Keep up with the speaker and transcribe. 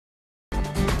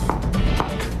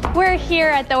We're here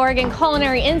at the Oregon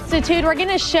Culinary Institute. We're going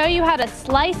to show you how to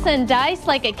slice and dice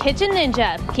like a kitchen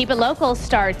ninja. Keep It Local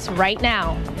starts right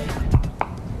now.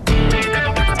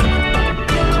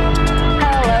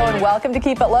 Welcome to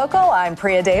Keep It Local. I'm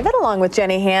Priya David along with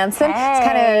Jenny Hansen. Hey. It's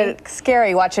kind of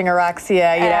scary watching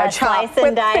Araxia, you know, chop slice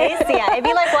and dice. Yeah, it'd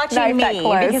be like watching me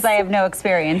because I have no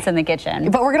experience in the kitchen.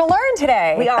 But we're going to learn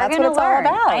today. We are That's going to what it's all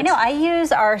about. I know. I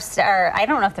use our I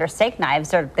don't know if they're steak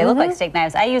knives or they look like steak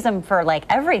knives. I use them for like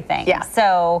everything. Yeah.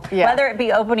 So whether it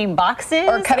be opening boxes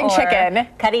or cutting chicken.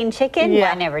 Cutting chicken? Yeah.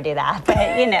 Well, I never do that,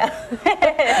 but you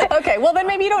know. Okay, well then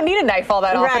maybe you don't need a knife all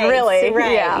that often, really.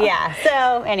 Right, yeah.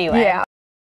 So anyway. Yeah.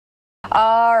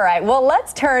 All right, well,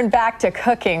 let's turn back to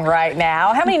cooking right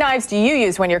now. How many knives do you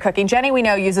use when you're cooking? Jenny, we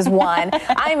know, uses one.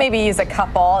 I maybe use a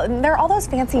couple. And there are all those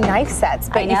fancy knife sets,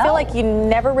 but you feel like you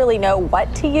never really know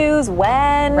what to use,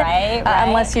 when,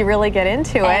 unless you really get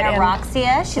into it. And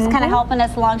Araxia, she's kind of helping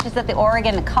us along. She's at the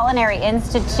Oregon Culinary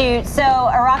Institute. So,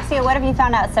 Araxia, what have you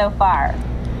found out so far?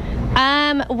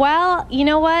 Well, you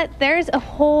know what? There's a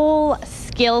whole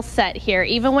skill set here,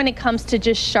 even when it comes to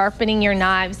just sharpening your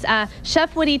knives.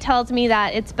 Chef Woody tells me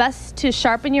that it's best to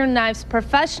sharpen your knives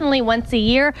professionally once a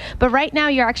year, but right now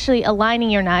you're actually aligning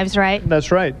your knives, right?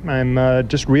 That's right. I'm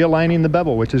just realigning the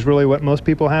bevel, which is really what most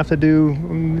people have to do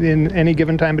in any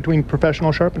given time between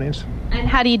professional sharpenings. And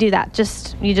how do you do that?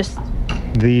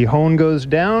 The hone goes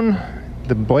down,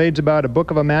 the blade's about a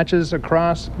book of a matches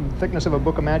across, thickness of a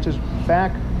book of matches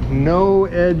back. No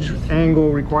edge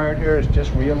angle required here. It's just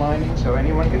realigning, so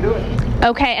anyone can do it.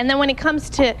 Okay, and then when it comes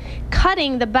to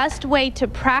cutting, the best way to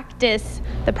practice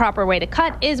the proper way to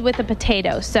cut is with a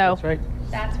potato. So that's right.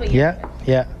 That's what you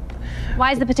Yeah.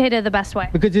 Why is the potato the best way?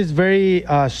 Because it's very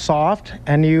soft,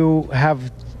 and you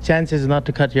have chances not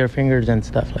to cut your fingers and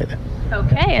stuff like that.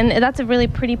 Okay, and that's a really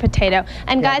pretty potato.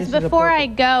 And guys, before I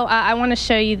go, I want to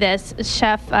show you this.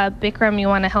 Chef Bikram, you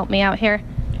want to help me out here?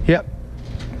 Yep.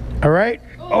 All right.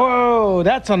 Oh,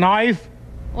 that's a knife.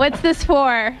 What's this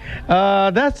for?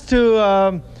 That's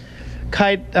to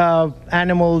cut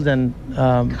animals and...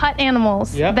 cut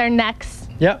animals. Yep. Their necks.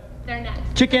 Yep. Their necks.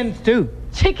 Chickens too.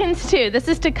 Chickens too. This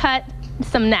is to cut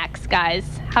some necks,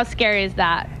 guys. How scary is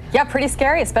that? Yeah, pretty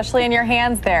scary, especially in your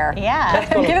hands there.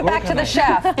 Yeah. Give it back to the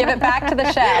chef. Give it back to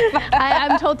the chef.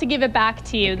 I'm told to give it back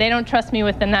to you. They don't trust me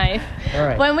with the knife. All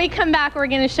right. When we come back, we're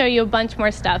going to show you a bunch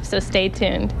more stuff, so stay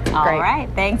tuned. All right.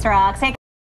 Thanks, Rox.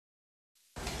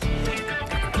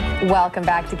 Welcome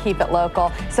back to Keep It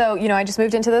Local. So, you know, I just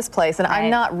moved into this place, and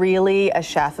I'm not really a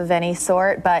chef of any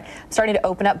sort, but I'm starting to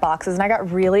open up boxes, and I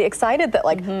got really excited that,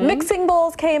 like, mixing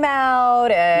bowls came out,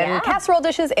 and casserole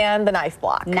dishes, and the knife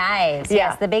block. Knives,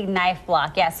 yes, the big knife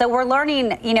block. Yeah, so we're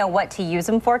learning, you know, what to use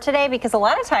them for today, because a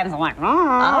lot of times I'm like,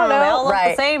 I don't know, they all look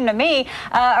the same to me.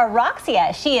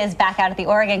 Araxia, she is back out at the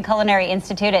Oregon Culinary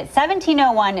Institute at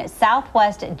 1701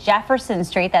 Southwest Jefferson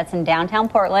Street. That's in downtown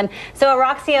Portland. So,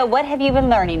 Araxia, what have you been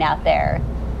learning out there?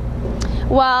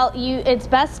 Well, it's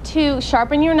best to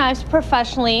sharpen your knives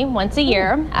professionally once a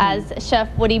year, as Chef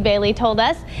Woody Bailey told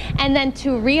us, and then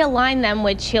to realign them,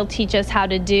 which he'll teach us how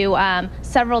to do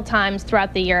several times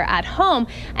throughout the year at home.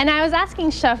 And I was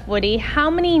asking Chef Woody how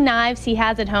many knives he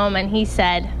has at home, and he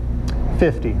said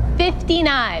 50. 50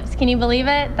 knives. Can you believe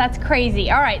it? That's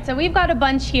crazy. All right, so we've got a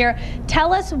bunch here.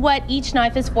 Tell us what each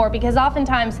knife is for, because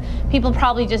oftentimes people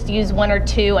probably just use one or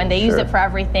two and they use it for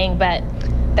everything, but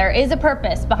there is a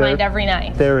purpose behind every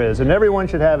knife. There is, and everyone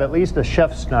should have at least a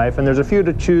chef's knife, and there's a few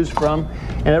to choose from,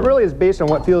 and it really is based on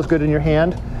what feels good in your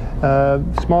hand.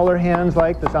 Smaller hands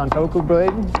like the Santoku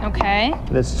blade. Okay.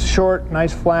 That's short,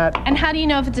 nice, flat. And how do you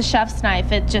know if it's a chef's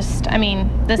knife? It just, I mean,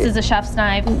 this is a chef's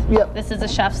knife. Yep. This is a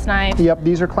chef's knife. Yep,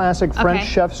 these are classic French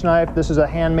chef's knife. This is a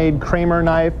handmade Kramer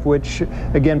knife, which,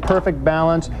 again, perfect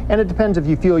balance. And it depends if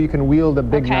you feel you can wield a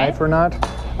big knife or not.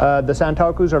 The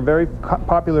Santokus are very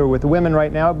popular with women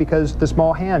right now because the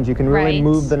small hands, you can really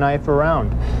move the knife around.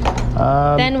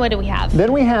 Then what do we have?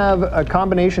 Then we have a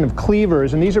combination of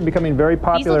cleavers, and these are becoming very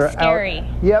popular. These look scary.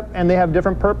 Yep, and they have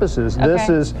different purposes. This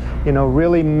is, you know,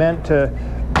 really meant to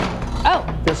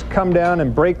just come down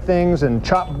and break things and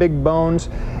chop big bones.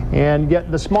 And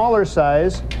yet the smaller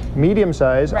size, medium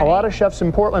size, a lot of chefs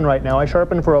in Portland right now, I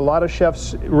sharpen for a lot of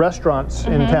chefs' restaurants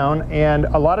in town, and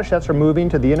a lot of chefs are moving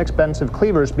to the inexpensive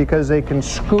cleavers because they can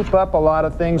scoop up a lot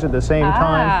of things at the same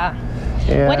time.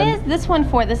 And what is this one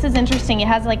for? This is interesting. It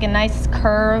has like a nice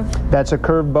curve. That's a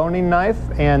curved boning knife,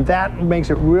 and that makes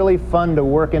it really fun to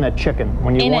work in a chicken.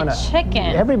 When you want a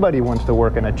chicken? Everybody wants to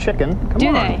work in a chicken. Come Do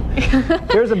on. they?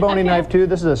 Here's a boning knife too.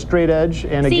 This is a straight edge,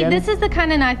 and See, again, this is the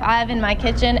kind of knife I have in my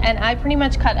kitchen, and I pretty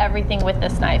much cut everything with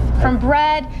this knife. From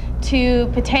bread to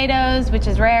potatoes, which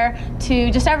is rare,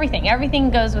 to just everything.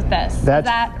 Everything goes with this. Is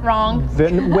that wrong?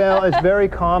 Well, it's very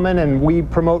common, and we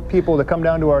promote people to come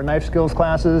down to our knife skills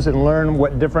classes and learn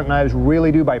what different knives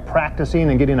really do by practicing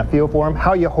and getting a feel for them.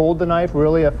 How you hold the knife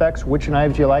really affects which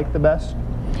knives you like the best.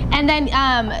 And then,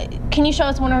 can you show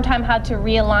us one more time how to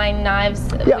realign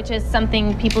knives, which is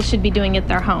something people should be doing at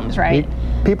their homes, right?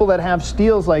 People that have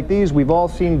steels like these, we've all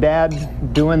seen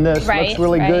Dad doing this. Looks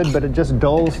really good, but it just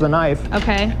dulls the knife.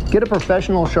 Okay. Get a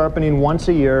professional sharpening once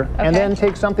a year, and then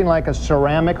take something like a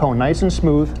ceramic hone, nice and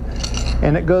smooth,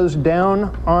 and it goes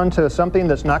down onto something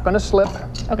that's not going to slip,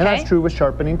 and that's true with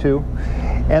sharpening too.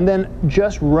 And then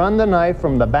just run the knife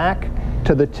from the back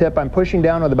to the tip. I'm pushing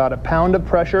down with about a pound of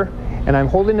pressure, and I'm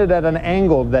holding it at an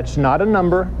angle that's not a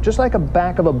number, just like a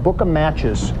back of a book of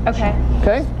matches. Okay.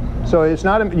 Okay? So it's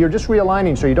not, you're just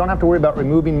realigning, so you don't have to worry about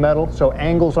removing metal, so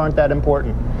angles aren't that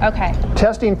important. Okay.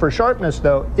 Testing for sharpness,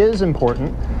 though, is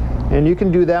important, and you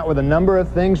can do that with a number of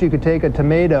things. You could take a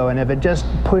tomato, and if it just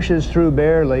pushes through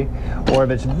barely, or if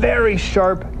it's very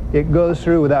sharp, it goes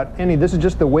through without any, this is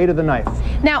just the weight of the knife.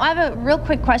 Now, I have a real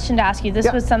quick question to ask you. This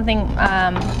was something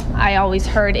I always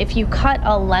heard. If you cut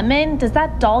a lemon, does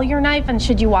that dull your knife, and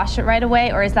should you wash it right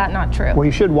away, or is that not true? Well,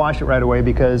 you should wash it right away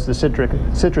because the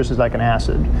citrus is like an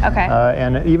acid. Okay.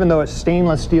 And even though it's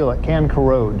stainless steel, it can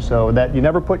corrode. So that you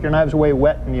never put your knives away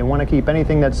wet, and you want to keep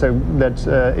anything that's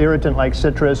irritant like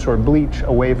citrus or bleach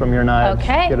away from your knives.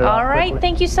 Okay. All right.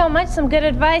 Thank you so much. Some good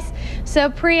advice. So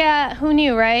Priya, who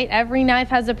knew, right? Every knife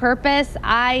has a purpose.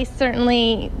 I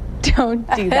certainly don't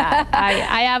do that.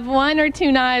 I have one or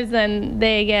two knives, and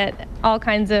they get all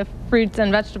kinds of fruits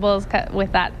and vegetables cut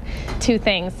with that two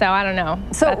things. So I don't know.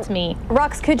 So that's me.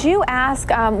 Rox, could you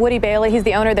ask Woody Bailey, he's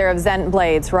the owner there of Zen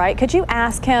Blades, right? Could you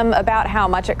ask him about how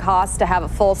much it costs to have a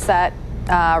full set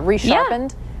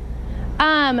resharpened?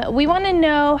 Yeah. We want to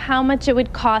know how much it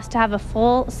would cost to have a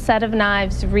full set of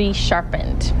knives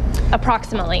resharpened,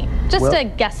 approximately. Just a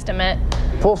guesstimate.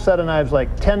 Full set of knives,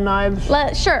 like 10 knives?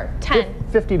 Sure, 10.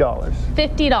 $50.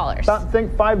 $50.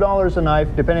 Think $5 a knife,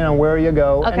 depending on where you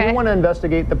go. Okay. And you want to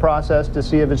investigate the process to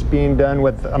see if it's being done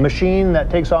with a machine that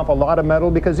takes off a lot of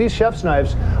metal, because these chef's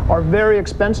knives are very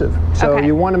expensive. So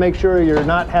you want to make sure you're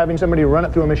not having somebody run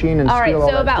it through a machine and steal all that. All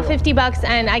right, so about $50,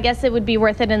 and I guess it would be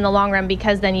worth it in the long run,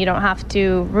 because then you don't have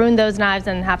to ruin those knives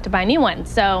and have to buy new ones.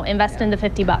 So invest in the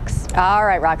 $50. All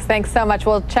right, Rox, thanks so much.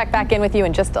 We'll check back in with you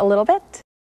in just a little bit.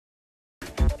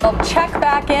 We'll check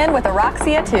back in with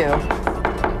Araxia too.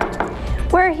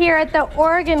 We're here at the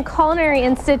Oregon Culinary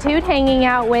Institute hanging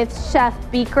out with Chef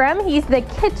Bikram. He's the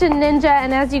kitchen ninja,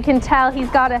 and as you can tell, he's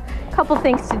got a couple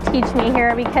things to teach me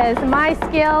here, because my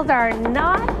skills are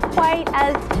not quite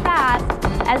as fast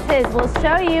as his. We'll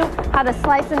show you how to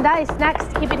slice and dice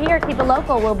next. Keep it here, keep it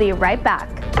local. We'll be right back.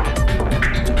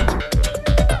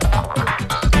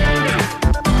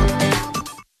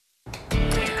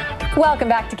 Welcome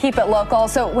back to Keep It Local.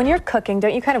 So when you're cooking,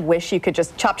 don't you kind of wish you could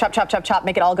just chop, chop, chop, chop, chop,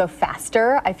 make it all go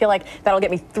faster? I feel like that'll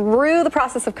get me through the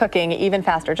process of cooking even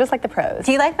faster, just like the pros.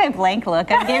 Do you like my blank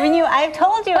look I'm giving you? I've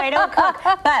told you I don't cook,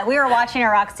 but we were watching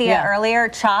Araxia earlier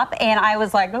chop, and I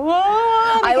was like, whoa.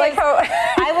 I like how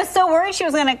I was so worried she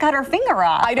was going to cut her finger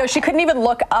off. I know, she couldn't even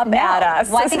look up at us.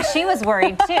 Well, I think she was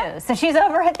worried too. So she's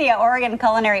over at the Oregon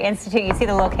Culinary Institute. You see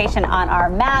the location on our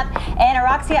map. And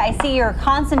Araxia, I see you're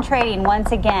concentrating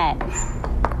once again.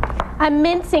 I'm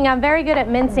mincing. I'm very good at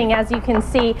mincing, as you can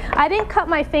see. I didn't cut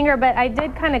my finger, but I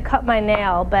did kind of cut my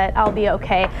nail, but I'll be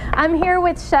okay. I'm here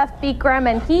with Chef Bikram,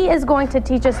 and he is going to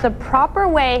teach us the proper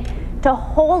way to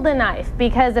hold a knife,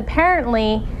 because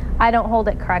apparently I don't hold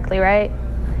it correctly, right?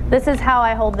 This is how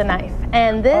I hold the knife,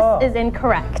 and this is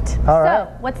incorrect.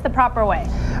 So, what's the proper way?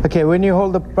 Okay, when you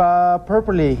hold the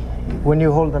properly, when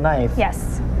you hold the knife.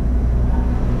 Yes.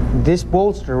 This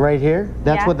bolster right here,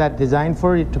 that's what that's designed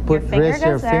for, you to put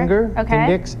your finger,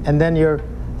 index, and then your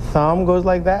thumb goes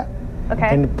like that. Okay.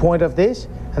 And the point of this,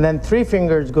 and then 3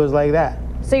 fingers goes like that.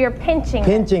 So you're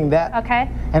pinching that. Okay.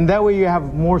 And that way you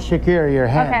have more secure your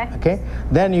hand. Okay.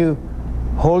 Then you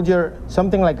hold your,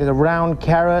 something like a round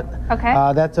carrot. Okay.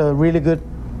 That's a really good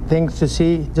thing to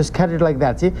see. Just cut it like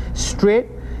that. See? Straight.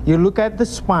 You look at the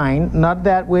spine, not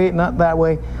that way, not that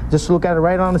way. Just look at it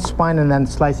right on the spine and then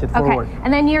slice it forward.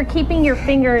 And then you're keeping your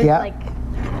fingers like...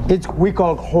 We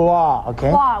call claw,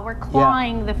 Claw, we're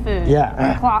clawing the food.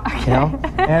 Yeah. Claw. You know,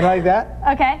 and like that.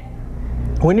 Okay.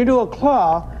 when you do a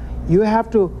claw, you have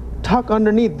to tuck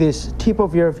underneath this tip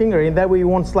of your finger, and that way you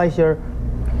won't slice your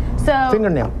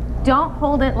fingernail. Don't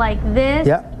hold it like this.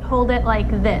 Yeah. Hold it like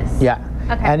this. Yeah.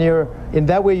 Okay. And in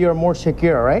that way you're more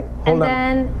secure, right? Hold and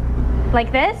then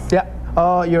like this? Yeah.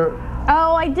 Oh,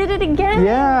 I did it again.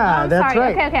 Yeah, that's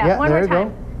sorry. right. Okay, yeah, one more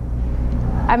time.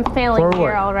 I'm failing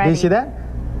here already. Do you see that?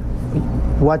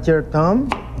 Watch your thumb.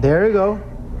 There you go.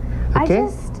 Okay. I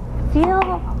just feel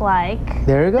like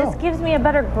there you go. This gives me a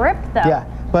better grip though. Yeah,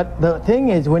 but the thing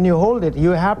is, when you hold it,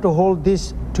 you have to hold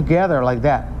this together like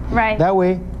that. Right. That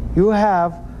way you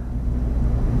have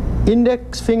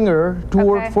index finger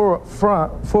toward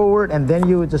forward, and then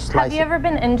you just slice it. Have you ever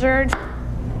been injured?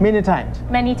 Many times.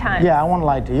 Many times. Yeah, I won't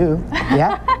lie to you.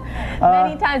 Yeah.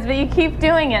 Many times, but you keep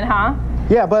doing it, huh?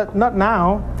 Yeah, but not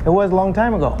now. It was a long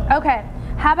time ago. Okay.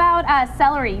 How about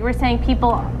celery? You were saying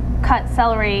people cut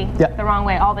celery the wrong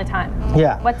way all the time.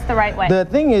 Yeah. What's the right way? The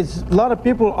thing is, a lot of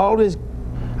people always,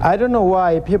 I don't know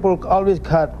why, people always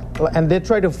cut and they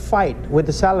try to fight with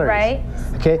the celery. Right.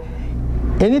 Okay.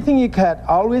 Anything you cut,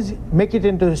 always make it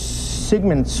into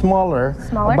segments smaller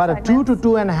about segments. A 2 to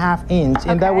 2.5 inch,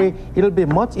 and that way it'll be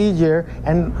much easier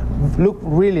and look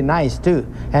really nice too.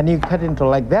 And you cut into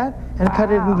like that, and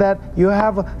cut it into that. You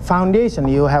have a foundation,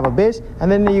 you have a base, and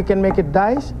then you can make it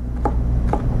dice.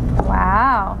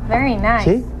 Wow, very nice.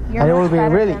 See? You're and it much will be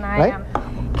better really than I right.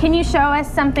 am. Can you show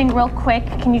us something real quick?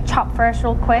 Can you chop for us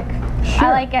real quick? Sure.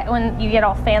 I like it when you get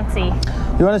all fancy.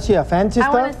 You want to see a fancy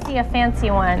stuff? I want to see a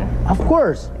fancy one. Of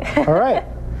course. All right.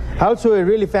 I'll show you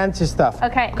really fancy stuff.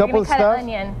 Okay. Couple you're gonna cut stuff. an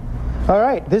onion. All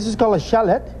right. This is called a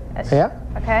shallot. Yeah.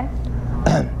 Okay.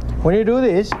 When you do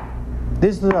this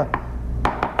is a.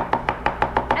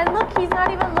 And look, he's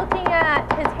not even looking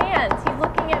at his hands. He's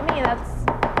looking at me.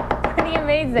 That's pretty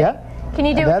amazing. Yeah. Can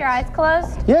you do it with your eyes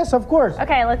closed? Yes, of course.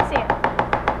 Okay, let's see it.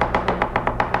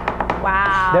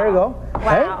 Wow. There you go.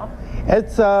 Wow. Right?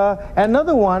 It's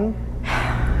another one.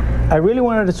 I really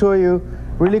wanted to show you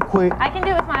really quick. I can do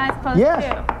it with my eyes closed yes.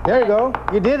 too. There you go.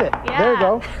 You did it. Yeah. There you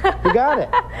go. You got it.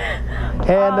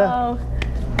 And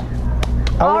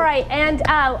all right, and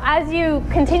as you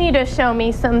continue to show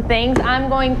me some things, I'm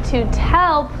going to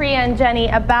tell Priya and Jenny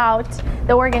about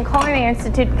the Oregon Culinary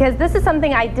Institute, because this is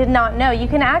something I did not know. You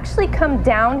can actually come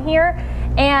down here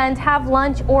and have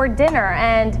lunch or dinner,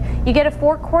 and you get a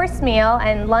 4-course meal,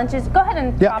 and lunch is, go ahead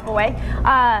and chop away.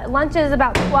 Lunch is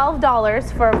about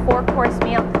 $12 for a 4-course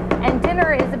meal, and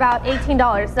dinner is about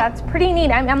 $18. So that's pretty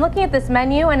neat. I'm looking at this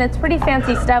menu, and it's pretty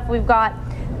fancy stuff. We've got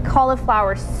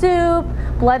cauliflower soup,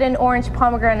 blood and orange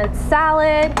pomegranate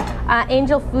salad,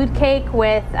 angel food cake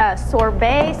with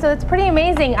sorbet. So it's pretty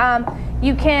amazing.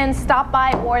 You can stop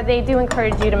by, or they do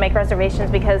encourage you to make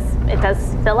reservations because it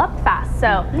does fill up fast.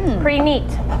 So pretty neat,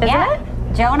 isn't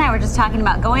it? Joe and I were just talking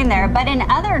about going there, but in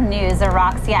other news,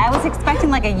 Roxy, I was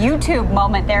expecting like a YouTube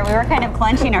moment there. We were kind of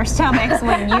clenching our stomachs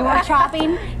when you were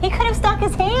chopping. He could have stuck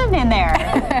his hand in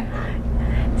there.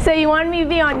 So you wanted me to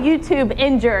be on YouTube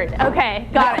injured. Okay,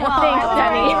 got it. Thanks,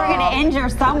 Jenny. You were going to injure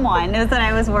someone, is what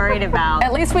I was worried about.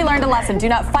 At least we learned a lesson. Do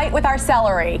not fight with our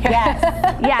celery. Yes,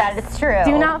 that is true.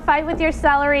 Do not fight with your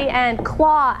celery, and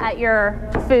claw at your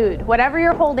food. Whatever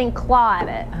you're holding, claw at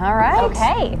it. All right.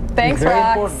 Okay. Thanks,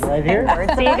 Rox. Right here.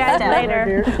 See you guys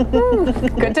later.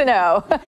 Good to know.